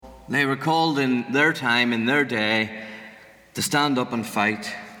They were called in their time, in their day, to stand up and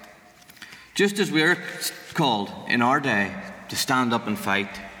fight. Just as we're called in our day to stand up and fight.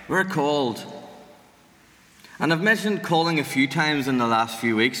 We're called. And I've mentioned calling a few times in the last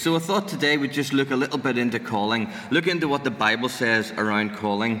few weeks, so I thought today we'd just look a little bit into calling, look into what the Bible says around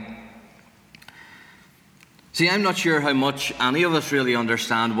calling. See, I'm not sure how much any of us really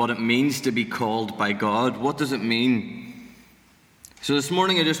understand what it means to be called by God. What does it mean? So this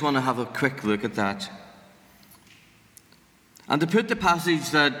morning I just want to have a quick look at that. And to put the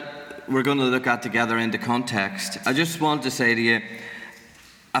passage that we're going to look at together into context, I just want to say to you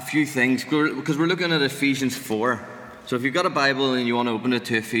a few things, because we're looking at Ephesians 4. So if you've got a Bible and you want to open it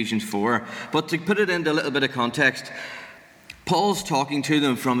to Ephesians 4, but to put it into a little bit of context, Paul's talking to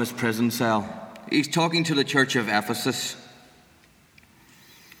them from his prison cell. He's talking to the church of Ephesus.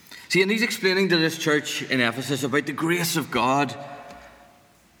 See, and he's explaining to this church in Ephesus about the grace of God.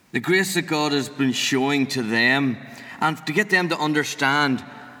 The grace that God has been showing to them, and to get them to understand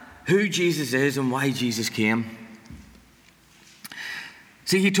who Jesus is and why Jesus came.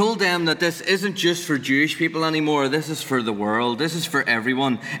 See, he told them that this isn't just for Jewish people anymore. This is for the world. This is for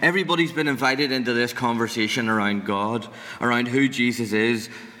everyone. Everybody's been invited into this conversation around God, around who Jesus is.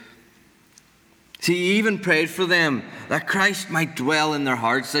 See, he even prayed for them that Christ might dwell in their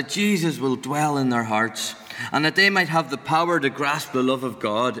hearts, that Jesus will dwell in their hearts, and that they might have the power to grasp the love of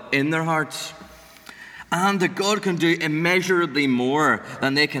God in their hearts. And that God can do immeasurably more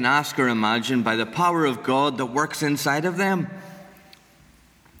than they can ask or imagine by the power of God that works inside of them.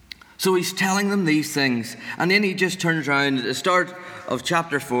 So he's telling them these things, and then he just turns around at the start of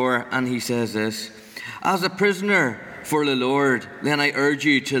chapter 4 and he says this: "As a prisoner for the Lord, then I urge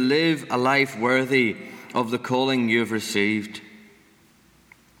you to live a life worthy of the calling you have received."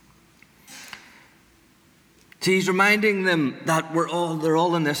 See, he's reminding them that they're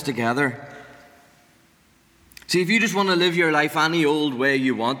all in this together. See, if you just want to live your life any old way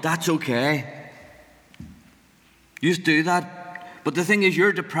you want, that's okay. You just do that. But the thing is,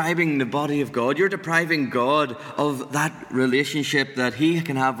 you're depriving the body of God. You're depriving God of that relationship that he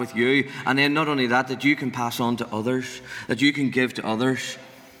can have with you. And then not only that, that you can pass on to others, that you can give to others.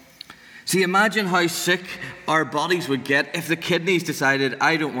 See, imagine how sick our bodies would get if the kidneys decided,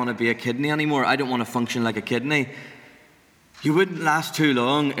 I don't want to be a kidney anymore. I don't want to function like a kidney. You wouldn't last too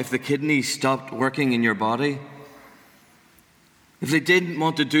long if the kidneys stopped working in your body. If they didn't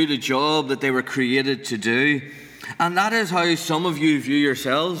want to do the job that they were created to do. And that is how some of you view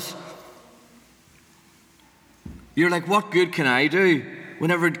yourselves. You're like, what good can I do?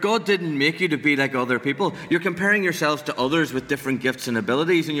 Whenever God didn't make you to be like other people, you're comparing yourselves to others with different gifts and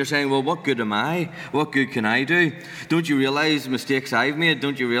abilities, and you're saying, well, what good am I? What good can I do? Don't you realize mistakes I've made?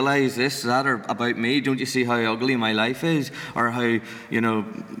 Don't you realize this, that, or about me? Don't you see how ugly my life is? Or how,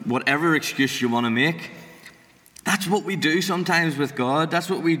 whatever excuse you want to make. That's what we do sometimes with God. That's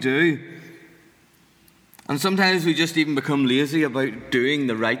what we do. And sometimes we just even become lazy about doing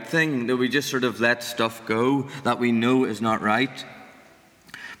the right thing, that we just sort of let stuff go that we know is not right.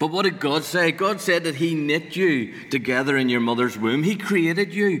 But what did God say? God said that he knit you together in your mother's womb. He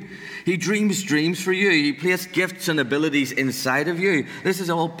created you. He dreams dreams for you. He placed gifts and abilities inside of you. This is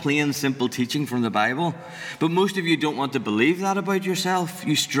all plain, simple teaching from the Bible. But most of you don't want to believe that about yourself.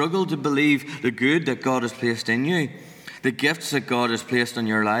 You struggle to believe the good that God has placed in you, the gifts that God has placed on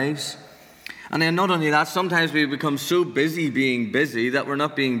your lives. And then not only that, sometimes we become so busy being busy that we're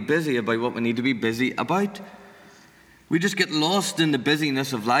not being busy about what we need to be busy about. We just get lost in the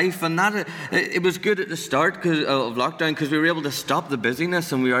busyness of life. And that it was good at the start of lockdown because we were able to stop the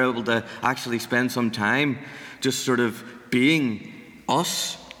busyness and we were able to actually spend some time just sort of being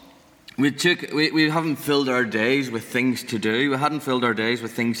us. We haven't filled our days with things to do. We hadn't filled our days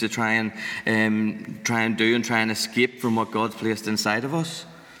with things to try and do and try and escape from what God's placed inside of us.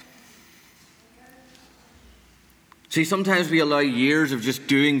 See, sometimes we allow years of just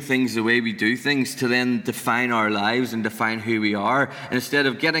doing things the way we do things to then define our lives and define who we are. And instead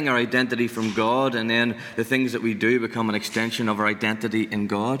of getting our identity from God, and then the things that we do become an extension of our identity in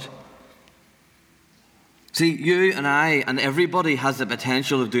God. See, you and I and everybody has the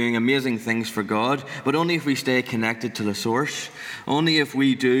potential of doing amazing things for God, but only if we stay connected to the source. Only if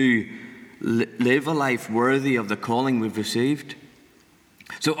we do live a life worthy of the calling we've received.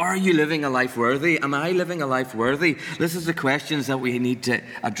 So are you living a life worthy? Am I living a life worthy? This is the questions that we need to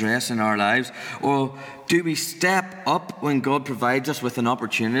address in our lives. Or do we step up when God provides us with an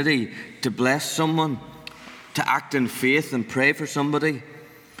opportunity to bless someone, to act in faith and pray for somebody,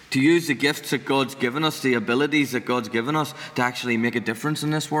 to use the gifts that God's given us, the abilities that God's given us to actually make a difference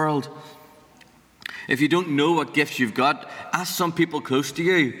in this world? If you don't know what gifts you've got, ask some people close to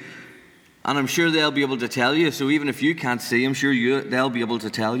you. And I'm sure they'll be able to tell you. So even if you can't see, I'm sure they'll be able to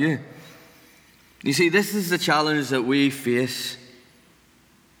tell you. You see, this is the challenge that we face.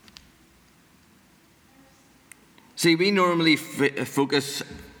 See, we normally focus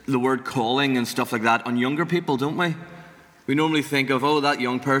the word calling and stuff like that on younger people, don't we? We normally think of, that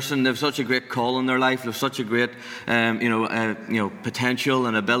young person, they've such a great call in their life, they've such a great, potential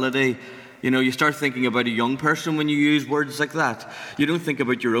and ability. You start thinking about a young person when you use words like that. You don't think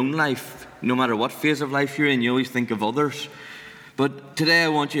about your own life. No matter what phase of life you're in, you always think of others. But today I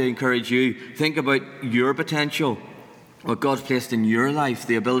want to encourage you, think about your potential, what God's placed in your life,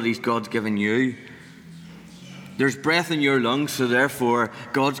 the abilities God's given you. There's breath in your lungs, so therefore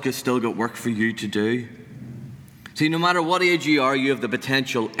God's still got work for you to do. See, no matter what age you are, you have the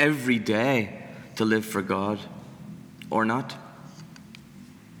potential every day to live for God, or not.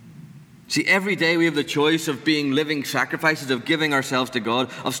 See, every day we have the choice of being living sacrifices, of giving ourselves to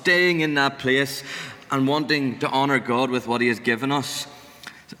God, of staying in that place and wanting to honour God with what He has given us.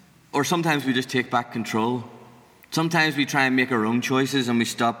 Or sometimes we just take back control. Sometimes we try and make our own choices and we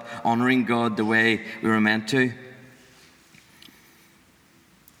stop honouring God the way we were meant to.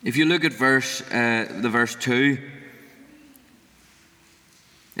 If you look at verse 2,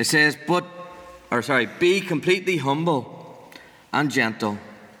 it says, be completely humble and gentle.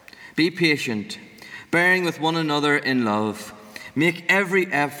 Be patient, bearing with one another in love. Make every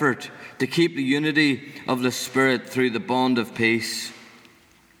effort to keep the unity of the Spirit through the bond of peace.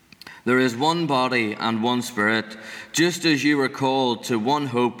 There is one body and one Spirit, just as you were called to one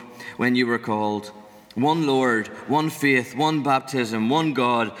hope when you were called. One Lord, one faith, one baptism, one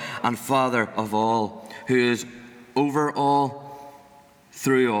God and Father of all, who is over all,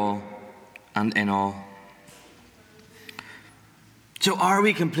 through all, and in all. So are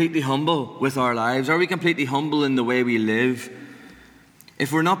we completely humble with our lives? Are we completely humble in the way we live?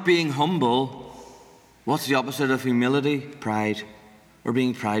 If we're not being humble, what's the opposite of humility? Pride. We're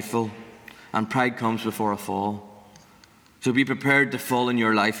being prideful, and pride comes before a fall. So be prepared to fall in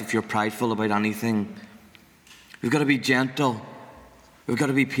your life if you're prideful about anything. We've got to be gentle. We've got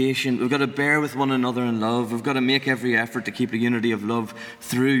to be patient. We've got to bear with one another in love. We've got to make every effort to keep the unity of love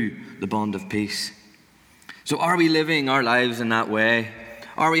through the bond of peace. So are we living our lives in that way?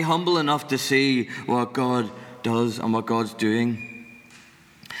 Are we humble enough to see what God does and what God's doing?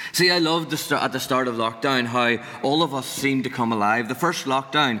 See, I loved at the start of lockdown how all of us seemed to come alive. The first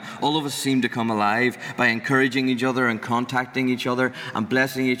lockdown, all of us seemed to come alive by encouraging each other and contacting each other and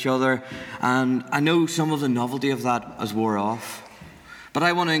blessing each other. And I know some of the novelty of that has wore off. But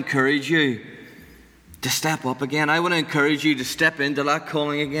I want to encourage you to step up again. I want to encourage you to step into that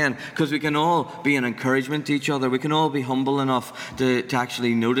calling again, because we can all be an encouragement to each other. We can all be humble enough to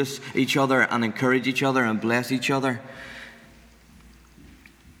actually notice each other and encourage each other and bless each other.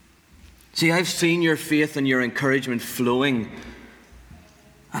 See, I've seen your faith and your encouragement flowing,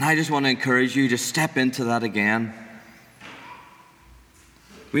 and I just want to encourage you to step into that again.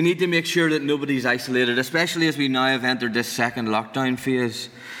 We need to make sure that nobody's isolated, especially as we now have entered this second lockdown phase,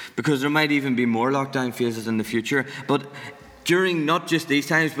 because there might even be more lockdown phases in the future. But during not just these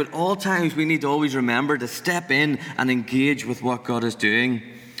times, but all times, we need to always remember to step in and engage with what God is doing.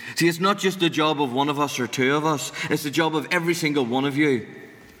 See, it's not just the job of one of us or two of us. It's the job of every single one of you.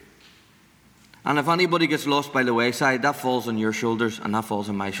 And if anybody gets lost by the wayside, that falls on your shoulders and that falls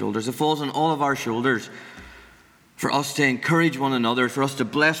on my shoulders. It falls on all of our shoulders for us to encourage one another, for us to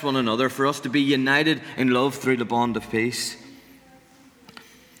bless one another, for us to be united in love through the bond of peace.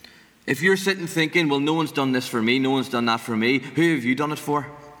 If you're sitting thinking, well, no one's done this for me, no one's done that for me, who have you done it for?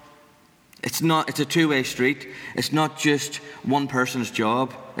 It's a two-way street. It's not just one person's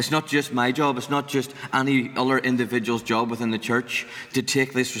job. It's not just my job. It's not just any other individual's job within the church to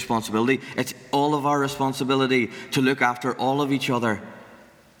take this responsibility. It's all of our responsibility to look after all of each other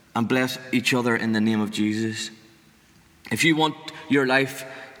and bless each other in the name of Jesus. If you want your life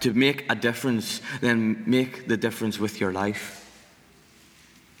to make a difference, then make the difference with your life.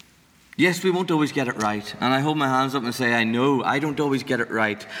 Yes, we won't always get it right. And I hold my hands up and say, I know I don't always get it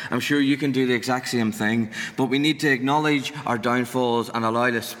right. I'm sure you can do the exact same thing. But we need to acknowledge our downfalls and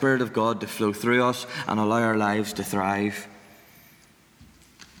allow the Spirit of God to flow through us and allow our lives to thrive.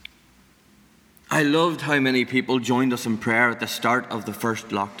 I loved how many people joined us in prayer at the start of the first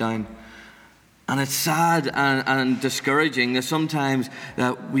lockdown. And it's sad and discouraging that sometimes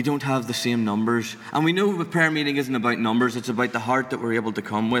that we don't have the same numbers. And we know the prayer meeting isn't about numbers. It's about the heart that we're able to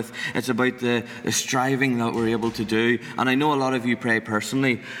come with. It's about the striving that we're able to do. And I know a lot of you pray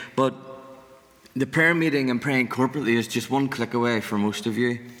personally, but the prayer meeting and praying corporately is just one click away for most of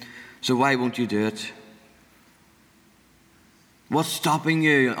you. So why won't you do it? What's stopping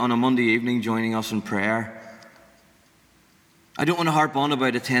you on a Monday evening joining us in prayer? I don't want to harp on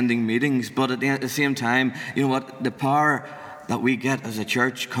about attending meetings, but at the same time, you know what? The power that we get as a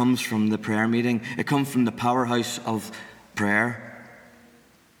church comes from the prayer meeting. It comes from the powerhouse of prayer.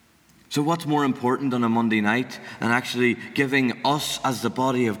 So what's more important on a Monday night than actually giving us as the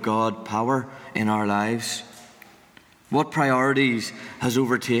body of God power in our lives? What priorities has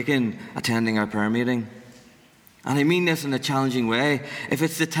overtaken attending our prayer meeting? And I mean this in a challenging way. If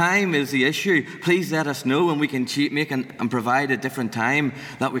it's the time is the issue, please let us know, and we can make and provide a different time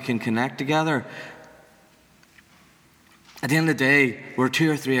that we can connect together. At the end of the day, where 2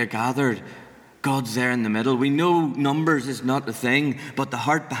 or 3 are gathered, God's there in the middle. We know numbers is not the thing, but the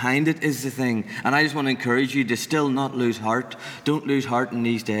heart behind it is the thing. And I just want to encourage you to still not lose heart. Don't lose heart in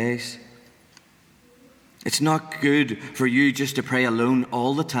these days. It's not good for you just to pray alone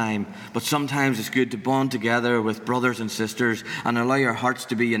all the time, but sometimes it's good to bond together with brothers and sisters and allow your hearts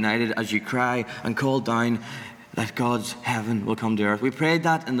to be united as you cry and call down that God's heaven will come to earth. We prayed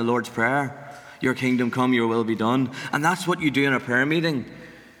that in the Lord's Prayer. Your kingdom come, your will be done. And that's what you do in a prayer meeting.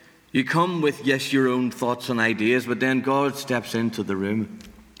 You come with, yes, your own thoughts and ideas, but then God steps into the room.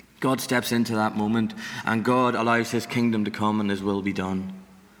 God steps into that moment, and God allows his kingdom to come and his will be done.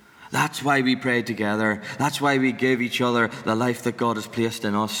 That's why we pray together. That's why we give each other the life that God has placed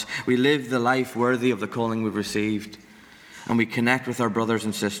in us. We live the life worthy of the calling we've received. And we connect with our brothers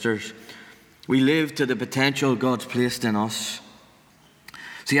and sisters. We live to the potential God's placed in us.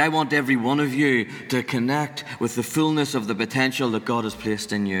 See, I want every one of you to connect with the fullness of the potential that God has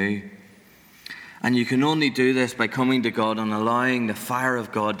placed in you. And you can only do this by coming to God and allowing the fire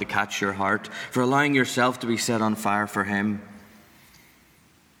of God to catch your heart, for allowing yourself to be set on fire for him.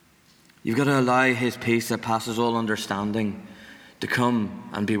 You've got to allow his peace that passes all understanding to come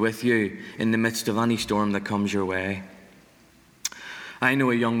and be with you in the midst of any storm that comes your way. I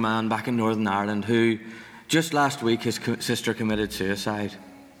know a young man back in Northern Ireland who, just last week, his sister committed suicide.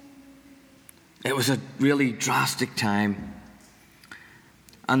 It was a really drastic time.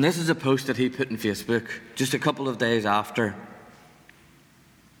 And this is a post that he put on Facebook just a couple of days after.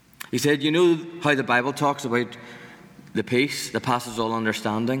 He said, you know how the Bible talks about the peace that passes all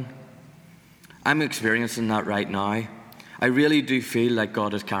understanding? I'm experiencing that right now. I really do feel like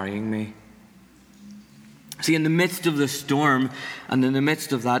God is carrying me. See, in the midst of the storm and in the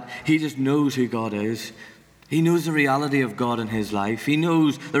midst of that, he just knows who God is. He knows the reality of God in his life. He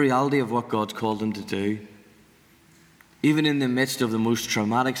knows the reality of what God's called him to do. Even in the midst of the most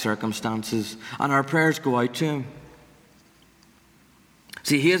traumatic circumstances. And our prayers go out to him.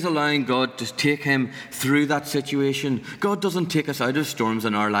 See, he is allowing God to take him through that situation. God doesn't take us out of storms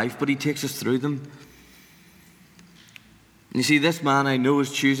in our life, but he takes us through them. And you see, this man I know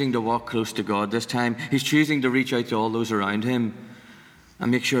is choosing to walk close to God this time. He's choosing to reach out to all those around him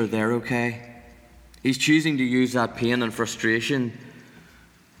and make sure they're okay. He's choosing to use that pain and frustration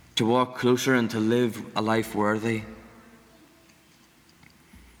to walk closer and to live a life worthy.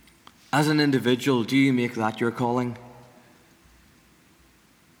 As an individual, do you make that your calling?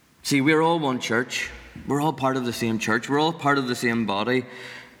 See, we're all one church. We're all part of the same church. We're all part of the same body.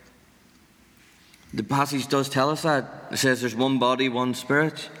 The passage does tell us that. It says there's one body, one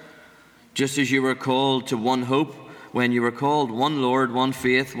spirit. Just as you were called to one hope when you were called, one Lord, one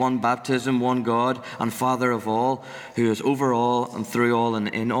faith, one baptism, one God and Father of all, who is over all and through all and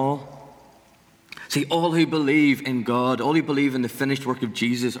in all. See, all who believe in God, all who believe in the finished work of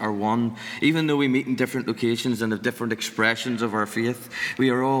Jesus are one. Even though we meet in different locations and have different expressions of our faith, we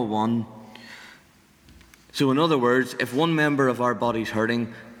are all one. So in other words, if one member of our body's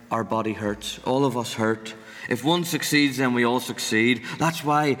hurting, our body hurts. All of us hurt. If one succeeds, then we all succeed. That's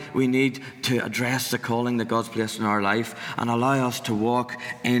why we need to address the calling that God's placed in our life and allow us to walk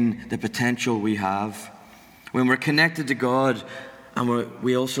in the potential we have. When we're connected to God, and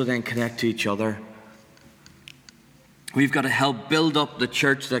we also then connect to each other, we've got to help build up the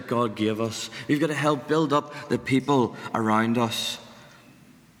church that God gave us. We've got to help build up the people around us.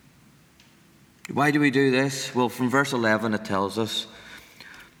 Why do we do this? Well, from verse 11 it tells us,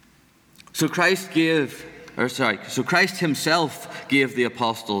 So Christ himself gave the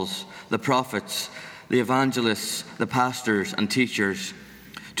apostles, the prophets, the evangelists, the pastors and teachers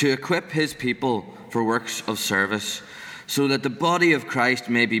to equip his people for works of service, so that the body of Christ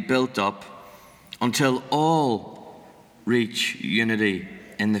may be built up until all reach unity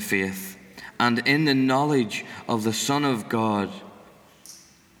in the faith and in the knowledge of the Son of God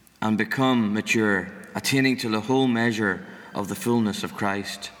and become mature, attaining to the whole measure of the fullness of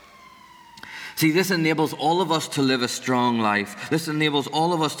Christ. See, this enables all of us to live a strong life. This enables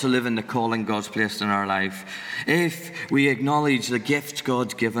all of us to live in the calling God's placed in our life. If we acknowledge the gifts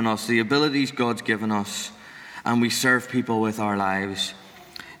God's given us, the abilities God's given us, and we serve people with our lives.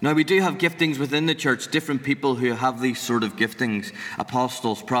 Now, we do have giftings within the church, different people who have these sort of giftings: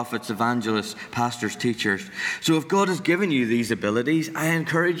 apostles, prophets, evangelists, pastors, teachers. So if God has given you these abilities, I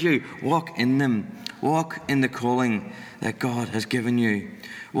encourage you, walk in them. Walk in the calling that God has given you.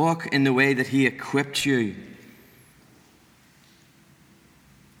 Walk in the way that He equipped you.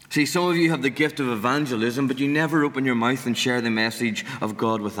 See, some of you have the gift of evangelism, but you never open your mouth and share the message of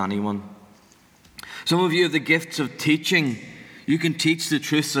God with anyone. Some of you have the gifts of teaching. You can teach the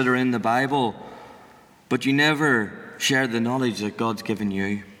truths that are in the Bible, but you never share the knowledge that God's given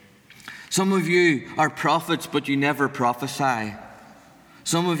you. Some of you are prophets, but you never prophesy.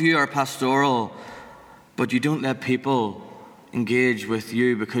 Some of you are pastoral, but you don't let people engage with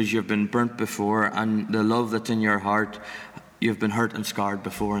you because you've been burnt before, and the love that's in your heart, you've been hurt and scarred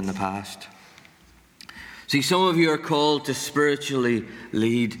before in the past. See, some of you are called to spiritually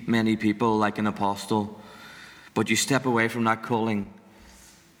lead many people like an apostle, but you step away from that calling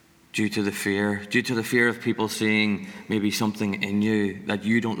due to the fear of people seeing maybe something in you that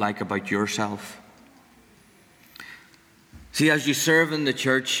you don't like about yourself. See, as you serve in the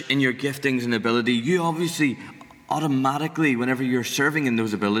church in your giftings and ability, you obviously automatically, whenever you're serving in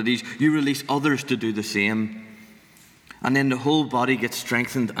those abilities, you release others to do the same. And then the whole body gets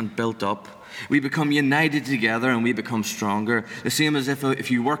strengthened and built up. We become united together and we become stronger. The same as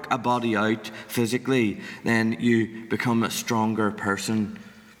if you work a body out physically, then you become a stronger person.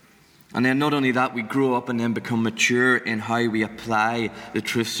 And then not only that, we grow up and then become mature in how we apply the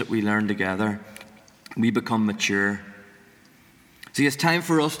truths that we learn together. We become mature. See, it's time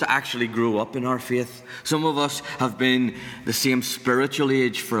for us to actually grow up in our faith. Some of us have been the same spiritual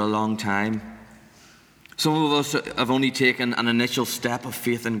age for a long time. Some of us have only taken an initial step of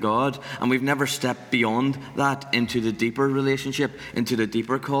faith in God, and we've never stepped beyond that into the deeper relationship, into the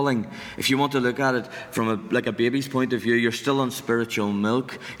deeper calling. If you want to look at it from a baby's point of view, you're still on spiritual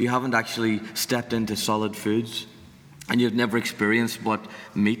milk. You haven't actually stepped into solid foods, and you've never experienced what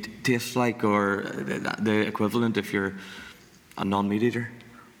meat tastes like, or the equivalent if you're a non-meat eater.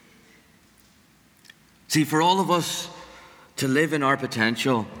 See, for all of us to live in our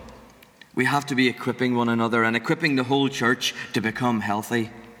potential, we have to be equipping one another and equipping the whole church to become healthy.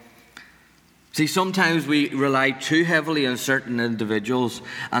 See, sometimes we rely too heavily on certain individuals,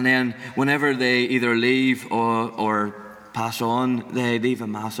 and then whenever they either leave or pass on, they leave a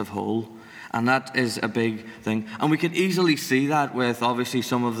massive hole. And that is a big thing. And we could easily see that with, obviously,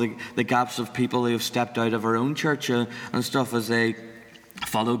 some of the gaps of people who have stepped out of our own church and stuff as they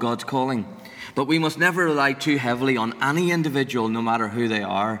follow God's calling. But we must never rely too heavily on any individual, no matter who they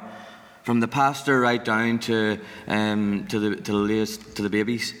are, from the pastor right down to the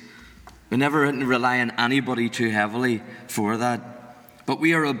babies. We never rely on anybody too heavily for that. But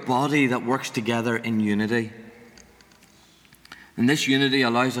we are a body that works together in unity. And this unity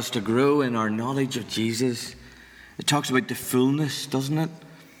allows us to grow in our knowledge of Jesus. It talks about the fullness, doesn't it?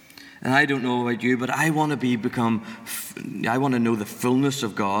 And I don't know about you, but I want to know the fullness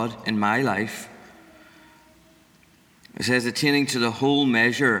of God in my life. It says, attaining to the whole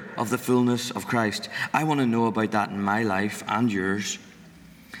measure of the fullness of Christ. I want to know about that in my life and yours.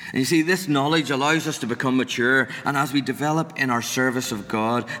 And you see, this knowledge allows us to become mature, and as we develop in our service of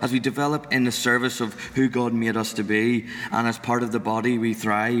God, as we develop in the service of who God made us to be, and as part of the body we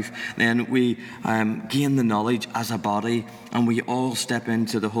thrive, then we gain the knowledge as a body, and we all step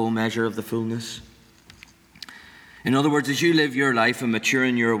into the whole measure of the fullness. In other words, as you live your life and mature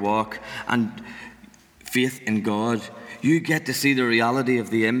in your walk and faith in God, you get to see the reality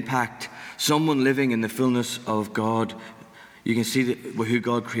of the impact. Someone living in the fullness of God, you can see who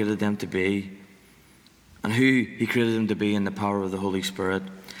God created them to be and who He created them to be in the power of the Holy Spirit.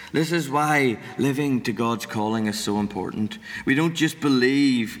 This is why living to God's calling is so important. We don't just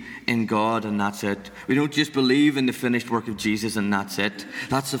believe in God and that's it. We don't just believe in the finished work of Jesus and that's it.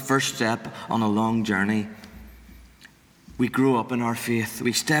 That's the first step on a long journey. We grow up in our faith.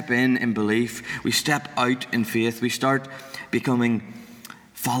 We step in belief. We step out in faith. We start becoming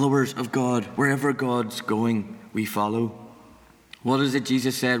followers of God. Wherever God's going, we follow. What is it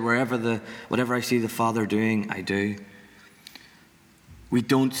Jesus said? Whatever I see the Father doing, I do. We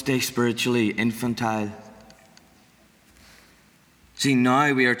don't stay spiritually infantile. See,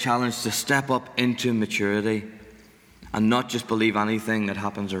 now we are challenged to step up into maturity and not just believe anything that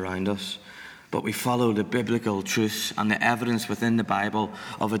happens around us, but we follow the biblical truths and the evidence within the Bible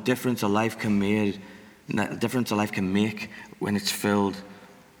of a difference a life can make when it's filled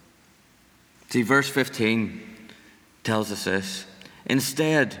See, verse 15 tells us this.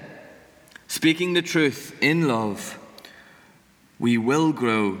 Instead, speaking the truth in love, we will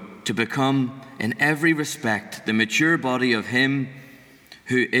grow to become in every respect the mature body of Him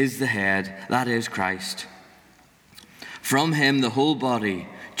who is the head, that is Christ. From Him the whole body,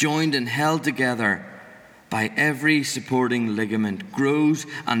 joined and held together by every supporting ligament, grows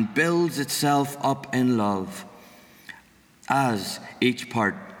and builds itself up in love as each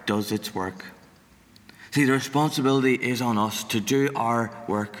part does its work. See, the responsibility is on us to do our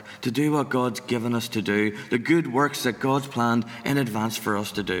work, to do what God's given us to do, the good works that God's planned in advance for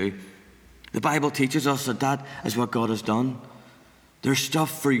us to do. The Bible teaches us that is what God has done. There's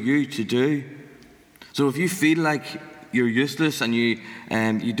stuff for you to do. So if you feel like you're useless and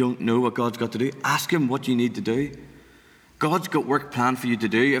you don't know what God's got to do, ask Him what you need to do. God's got work planned for you to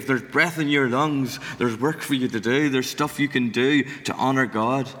do. If there's breath in your lungs, there's work for you to do. There's stuff you can do to honor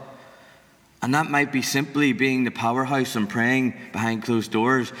God. And that might be simply being the powerhouse and praying behind closed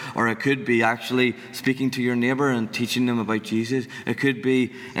doors, or it could be actually speaking to your neighbour and teaching them about Jesus. It could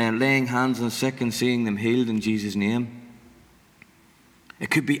be laying hands on the sick and seeing them healed in Jesus' name. It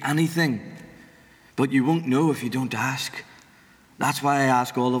could be anything, but you won't know if you don't ask. That's why I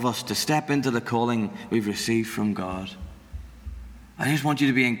ask all of us to step into the calling we've received from God. I just want you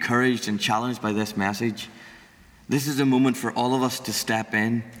to be encouraged and challenged by this message. This is a moment for all of us to step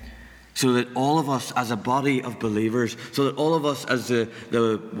in, so that all of us as a body of believers, so that all of us as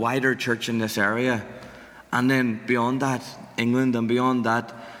the wider church in this area, and then beyond that, England, and beyond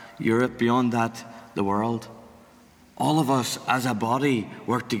that, Europe, beyond that, the world, all of us as a body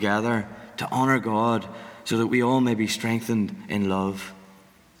work together to honour God so that we all may be strengthened in love.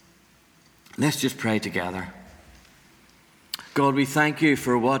 Let's just pray together. God, we thank you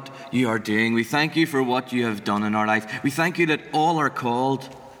for what you are doing. We thank you for what you have done in our life. We thank you that all are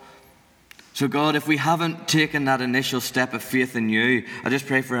called. So God, if we haven't taken that initial step of faith in you, I just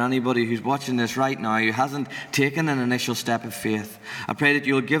pray for anybody who's watching this right now who hasn't taken an initial step of faith. I pray that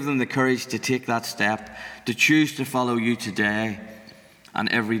you'll give them the courage to take that step, to choose to follow you today and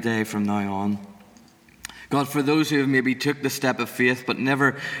every day from now on. God, for those who have maybe took the step of faith but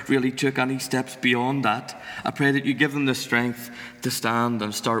never really took any steps beyond that, I pray that you give them the strength to stand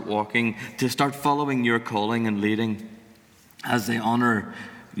and start walking, to start following your calling and leading as they honour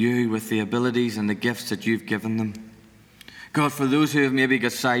you with the abilities and the gifts that you've given them. God, for those who have maybe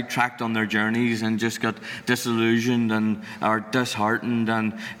got sidetracked on their journeys and just got disillusioned and are disheartened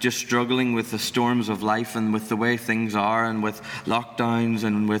and just struggling with the storms of life and with the way things are and with lockdowns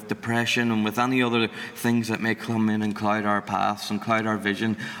and with depression and with any other things that may come in and cloud our paths and cloud our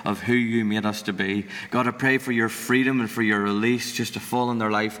vision of who you made us to be. God, I pray for your freedom and for your release just to fall in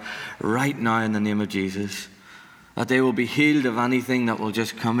their life right now in the name of Jesus. That they will be healed of anything that will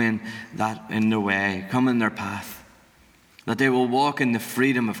just come in their way, come in their path. That they will walk in the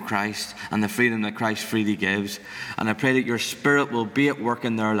freedom of Christ and the freedom that Christ freely gives. And I pray that your Spirit will be at work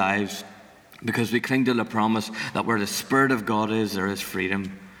in their lives, because we cling to the promise that where the Spirit of God is, there is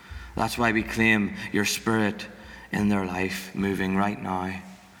freedom. That's why we claim your Spirit in their life moving right now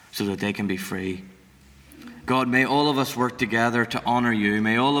so that they can be free. God, may all of us work together to honour you.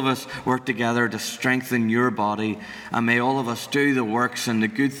 May all of us work together to strengthen your body. And may all of us do the works and the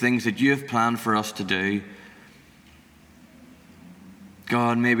good things that you have planned for us to do.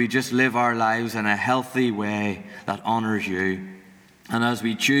 God, may we just live our lives in a healthy way that honours you. And as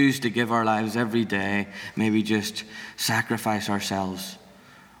we choose to give our lives every day, may we just sacrifice ourselves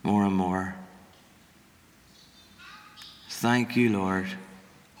more and more. Thank you, Lord.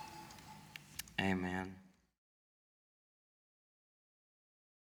 Amen.